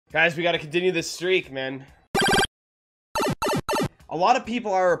Guys, we gotta continue this streak, man. A lot of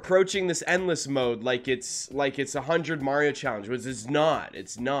people are approaching this endless mode like it's 100 Mario challenge, which it's not.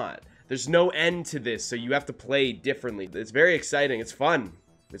 It's not. There's no end to this, so you have to play differently. It's very exciting. It's fun.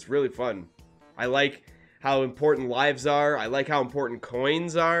 It's really fun. I like how important lives are. I like how important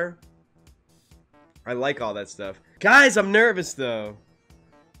coins are. I like all that stuff. Guys, I'm nervous though.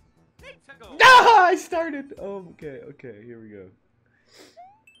 Ah, I started. Oh, okay, here we go.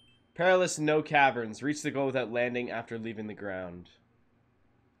 Perilous, no caverns. Reach the goal without landing after leaving the ground.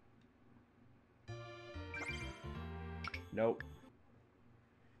 Nope.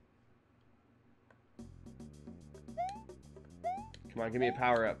 Come on, give me a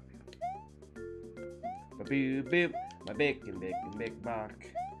power up. Ba-boo boop. My bacon, bacon, big bark.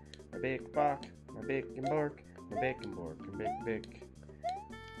 My big bark. My bacon bark. My bacon bark. My big bick.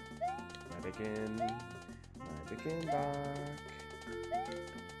 My bacon. My bacon bark.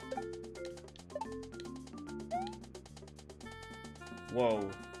 Whoa.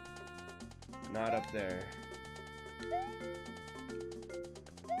 Not up there.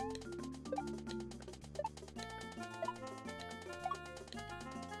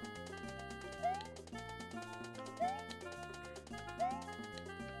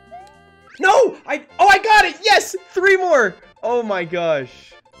 No! Oh, I got it! Yes! 3 more! Oh my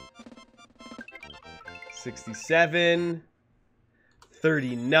gosh. 67.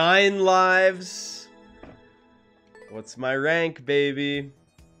 39 lives. What's my rank, baby?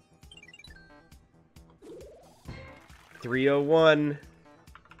 301.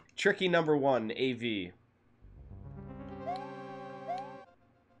 Tricky number 1, AV.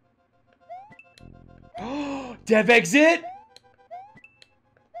 Oh, dev exit?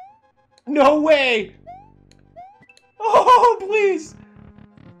 No way! Oh, please!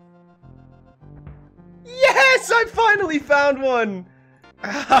 Yes! I finally found one!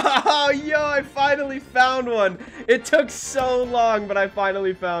 Oh, yo, I finally found one! It took so long, but I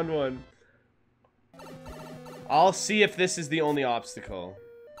finally found one. I'll see if this is the only obstacle.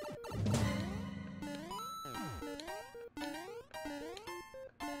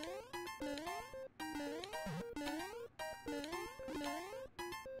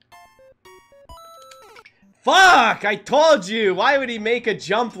 Fuck! I told you! Why would he make a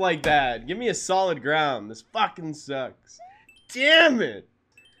jump like that? Give me a solid ground. This fucking sucks. Damn it!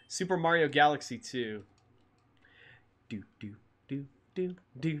 Super Mario Galaxy 2. Do do do do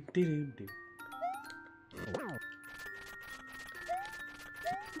do do do do.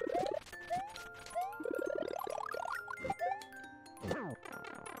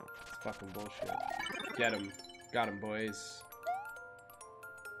 It's fucking bullshit. Get him. Got him, boys.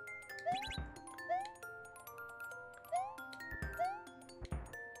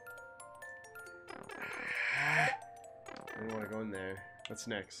 I don't want to go in there. What's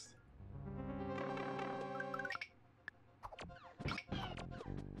next?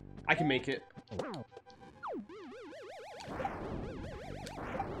 I can make it.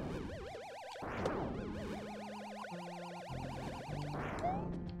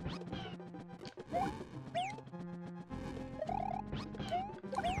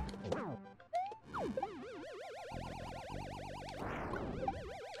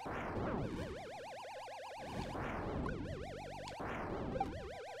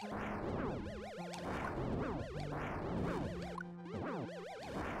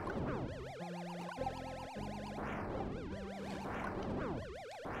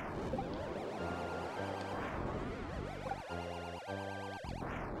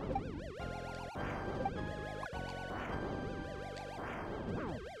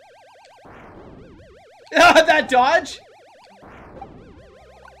 That dodge?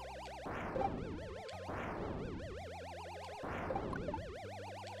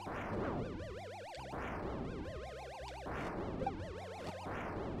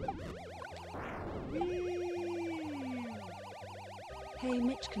 Hey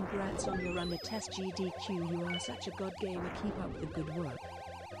Mitch, congrats on your run the test GDQ. You are such a god gamer. Keep up the good work.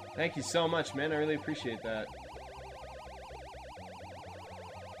 Thank you so much, man. I really appreciate that.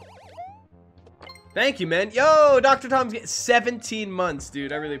 Thank you, man. Yo, Dr. Tom's getting 17 months,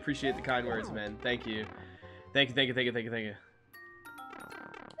 dude. I really appreciate the kind words, man. Thank you. Thank you, thank you, thank you, thank you, thank you.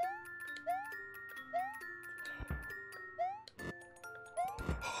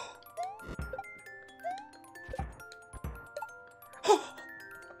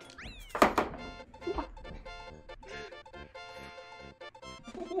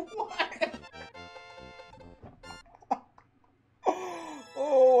 What?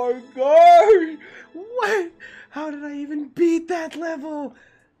 Oh my god! What? How did I even beat that level?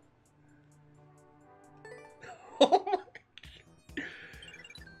 Oh my...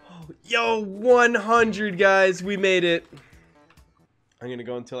 Yo, 100, guys. We made it. I'm gonna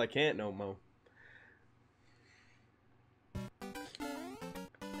go until I can't no more.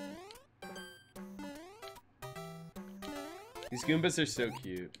 These Goombas are so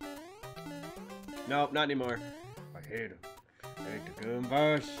cute. Nope, not anymore. I hate them. I hate the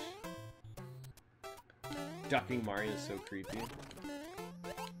Goombas. Ducking Mario is so creepy.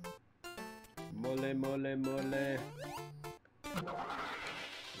 Mole, mole, mole. Nice.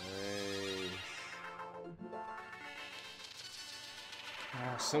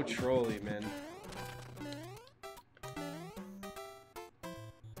 Oh, so trolly, man.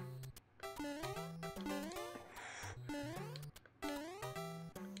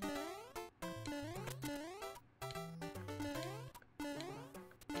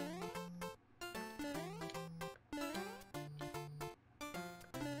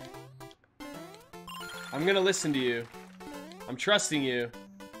 I'm gonna listen to you. I'm trusting you.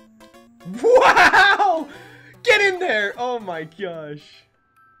 Wow! Get in there! Oh my gosh.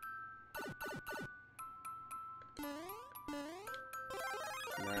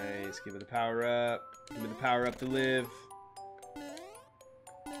 Nice. Give me the power up. Give me the power up to live.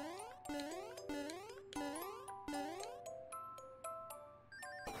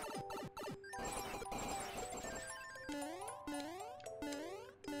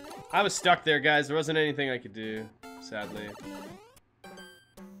 I was stuck there, guys. There wasn't anything I could do, sadly.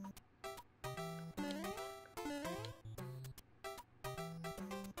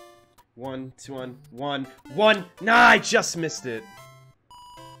 One, two, one. Nah, I just missed it.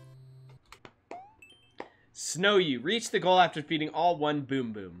 Snow you. Reach the goal after defeating all one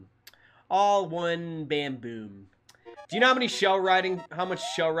boom boom. All one bam boom. Do you know how much shell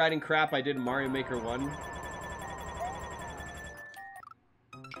riding crap I did in Mario Maker 1?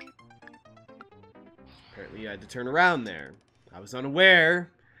 Apparently you had to turn around there. I was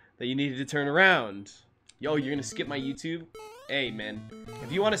unaware that you needed to turn around. Yo, you're gonna skip my YouTube? Hey, man.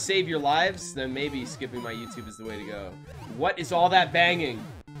 If you want to save your lives, then maybe skipping my YouTube is the way to go. What is all that banging?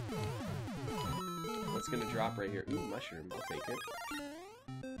 What's gonna drop right here? Ooh, mushroom. I'll take it.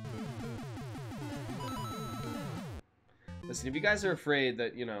 Listen, if you guys are afraid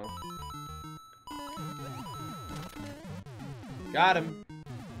that, you know... Got him.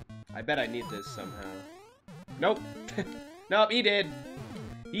 I bet I need this somehow. Nope. Nope, he did.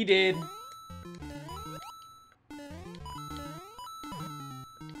 He did.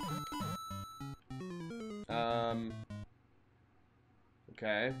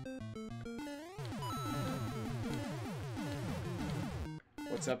 Okay.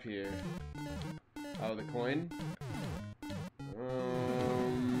 What's up here? Oh, the coin?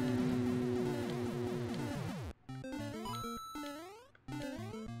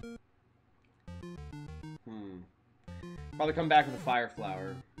 Probably come back with a fire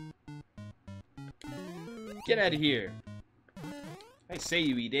flower. Get out of here. I say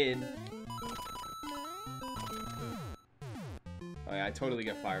you did. Oh yeah, I totally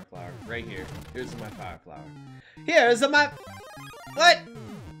get fire flower. Right here. Here's my fire flower. Here's my... What?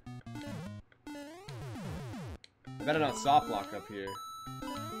 I better not soft lock up here.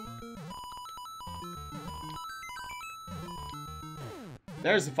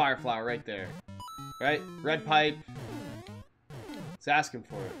 There's the fire flower right there. Right? Red pipe. It's asking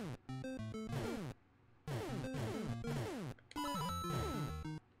for it.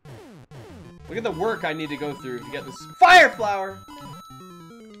 Look at the work I need to go through to get this fire flower!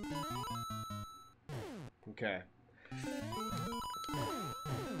 Okay.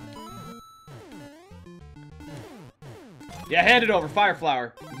 Yeah, hand it over, fire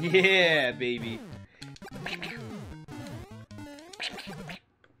flower. Yeah, baby.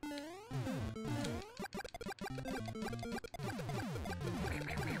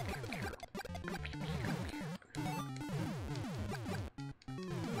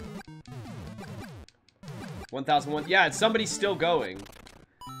 1001. Yeah, somebody's still going.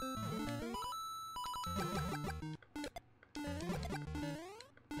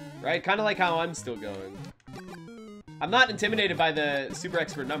 Right? Kind of like how I'm still going. I'm not intimidated by the super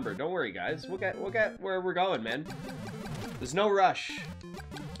expert number. Don't worry, guys. We'll get where we're going, man. There's no rush.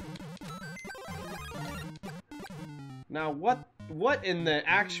 Now, what in the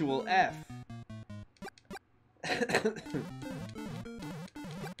actual F?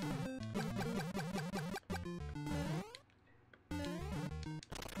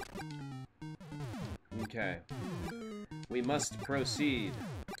 Okay. We must proceed.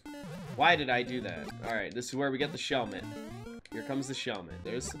 Why did I do that? Alright, this is where we get the shellmet. Here comes the shellmet.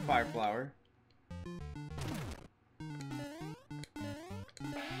 There's the fire flower.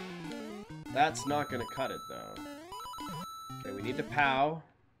 That's not gonna cut it, though. Okay, we need to pow.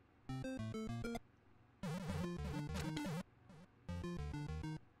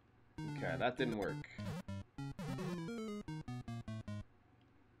 Okay, that didn't work.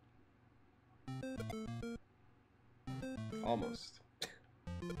 Almost.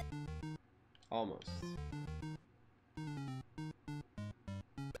 Almost.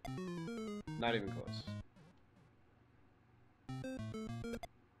 Not even close.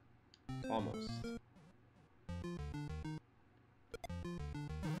 Almost.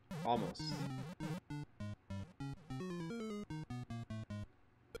 Almost.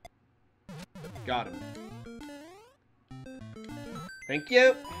 Got him. Thank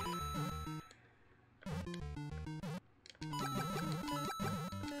you.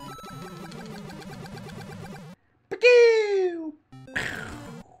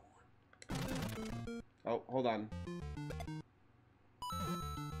 Oh, hold on.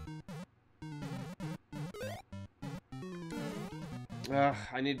 Ugh,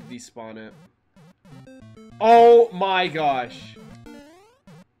 I need to despawn it. Oh my gosh.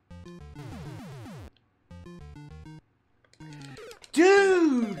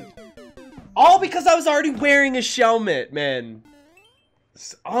 Dude! All because I was already wearing a helmet, man.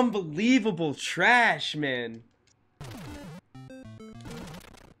 It's unbelievable trash, man.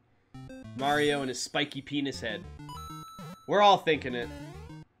 Mario and his spiky penis head. We're all thinking it.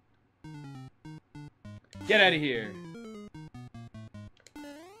 Get out of here.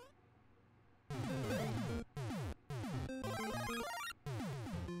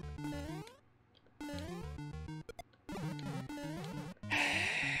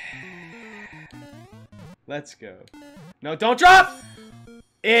 Let's go. No, don't drop!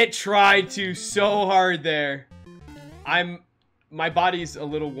 It tried to so hard there. My body's a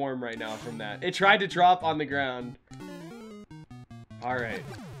little warm right now from that. It tried to drop on the ground. Alright.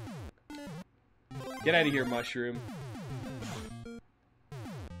 Get out of here, mushroom.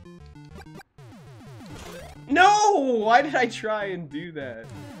 No! Why did I try and do that?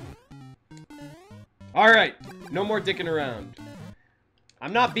 Alright. No more dicking around.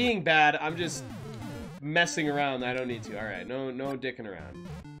 I'm not being bad. I'm just messing around. I don't need to. Alright. No dicking around.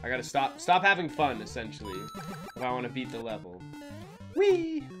 I gotta stop having fun, essentially, if I want to beat the level.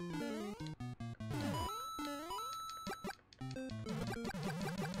 Whee!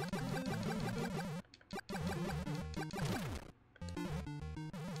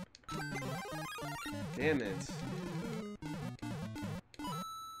 Damn it.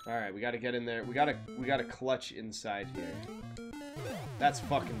 Alright, we gotta get in there. We gotta clutch inside here. That's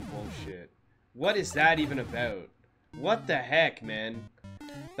fucking bullshit. What is that even about? What the heck, man?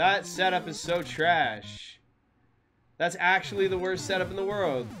 That setup is so trash. That's actually the worst setup in the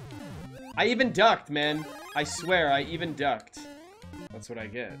world. I even ducked, man. I swear, I even ducked. That's what I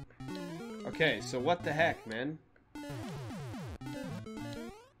get. Okay, so what the heck, man?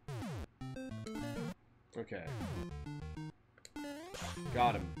 Okay.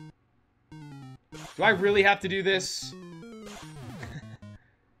 Got him. Do I really have to do this?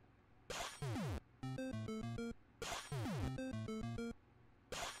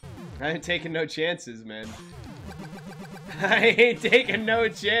 I ain't taking no chances, man. I ain't taking no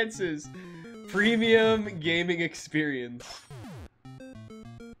chances. Premium gaming experience.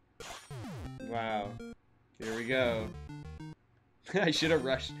 Wow. Here we go. I should have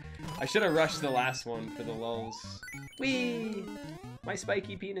rushed the last one for the lulz. Whee! My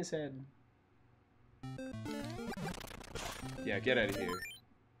spiky penis head. Yeah, get out of here.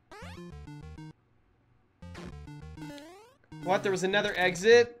 What? There was another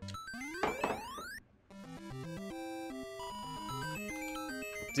exit?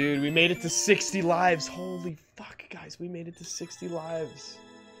 Dude, we made it to 60 lives. Holy fuck, guys. We made it to 60 lives.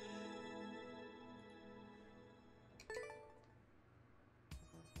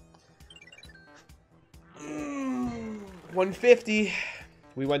 Mm, 150.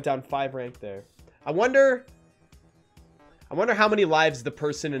 We went down 5 rank there. I wonder how many lives the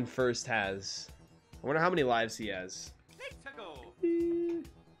person in first has. I wonder how many lives he has.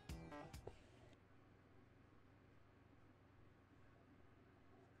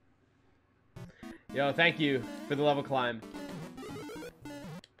 Yo, thank you for the level climb.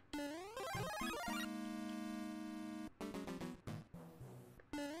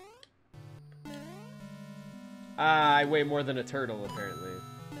 I weigh more than a turtle, apparently.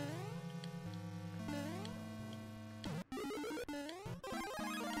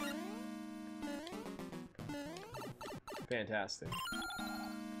 Fantastic.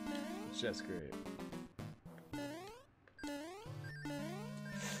 It's just great.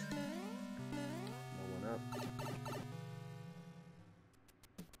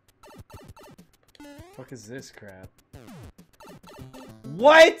 Fuck is this crap?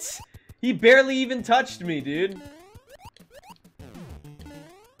 What? He barely even touched me, dude.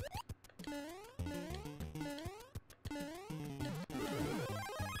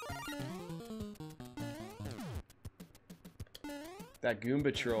 That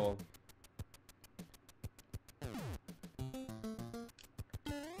Goomba troll.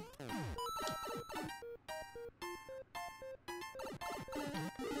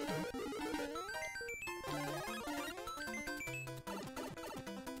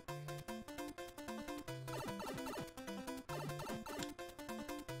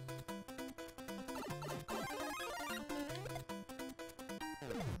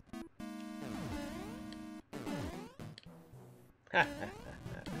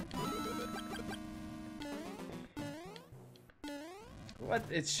 What?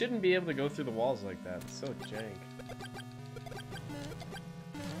 It shouldn't be able to go through the walls like that. It's so jank.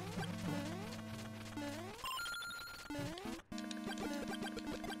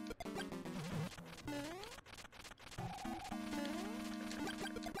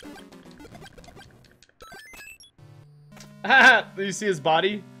 Do you see his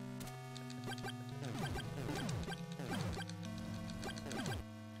body?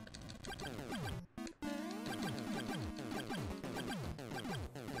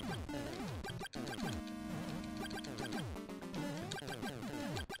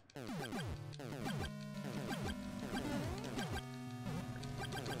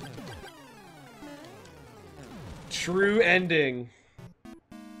 True ending.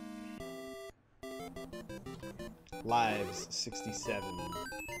 Lives 67.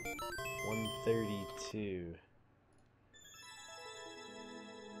 132.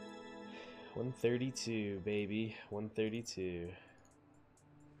 132, baby. 132.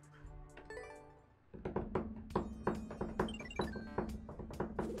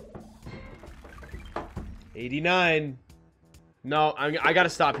 $89. No, I gotta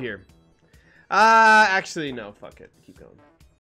stop here. Actually, no, fuck it. Keep going.